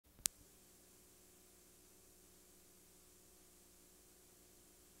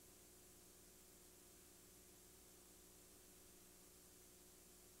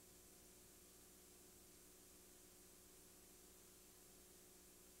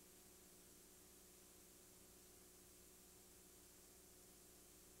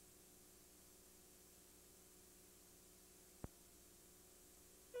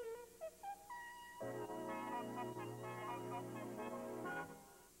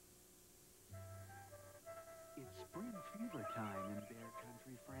fever time in bear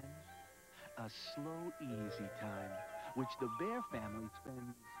country, friends. A slow, easy time, which the bear family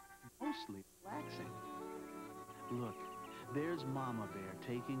spends mostly relaxing. Look, there's Mama Bear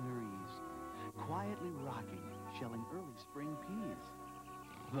taking her ease, quietly rocking, shelling early spring peas.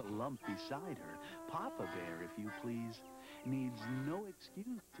 The lump beside her, Papa Bear, if you please, needs no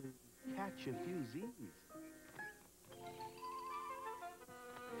excuse to catch a few Z's.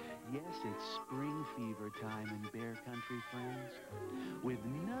 Yes, it's spring fever time in bear country, friends, with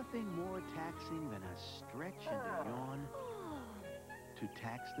nothing more taxing than a stretch and a yawn to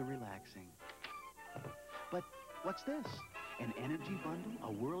tax the relaxing. But what's this? An energy bundle?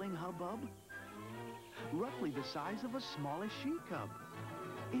 A whirling hubbub? Roughly the size of a smallish she-cub.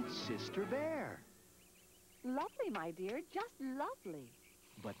 It's Sister Bear. Lovely, my dear, just lovely.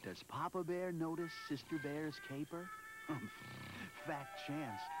 But does Papa Bear notice Sister Bear's caper? Fat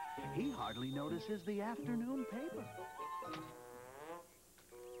chance. He hardly notices the afternoon paper.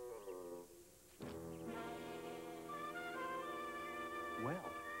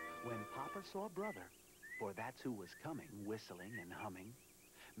 Well, when Papa saw Brother, for that's who was coming, whistling and humming,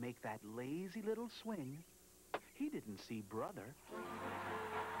 make that lazy little swing, he didn't see Brother.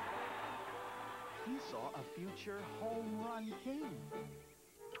 He saw a future home run king.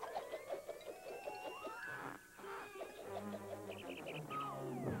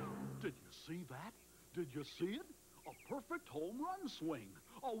 Did you see that? Did you see it? A perfect home run swing.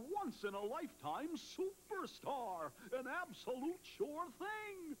 A once-in-a-lifetime superstar. An absolute sure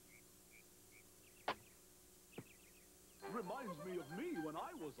thing. Reminds me of me when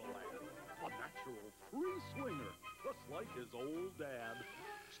I was a lad. A natural free swinger, just like his old dad.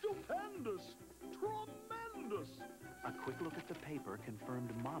 Stupendous! Tremendous! A quick look at the paper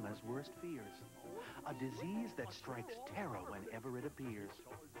confirmed Mama's worst fears. A disease that strikes terror whenever it appears.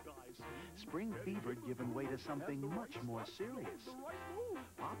 Spring fever had given way to something much more serious.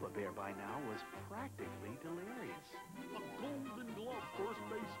 Papa Bear by now was practically delirious. A golden glove first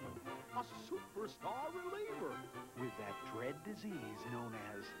baseman. A superstar reliever. With that dread disease known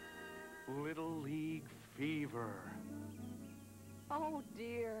as Little League Fever. Oh,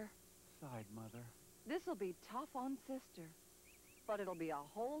 dear. Sighed Mother. This'll be tough on Sister. But it'll be a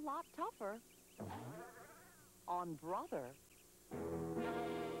whole lot tougher on Brother.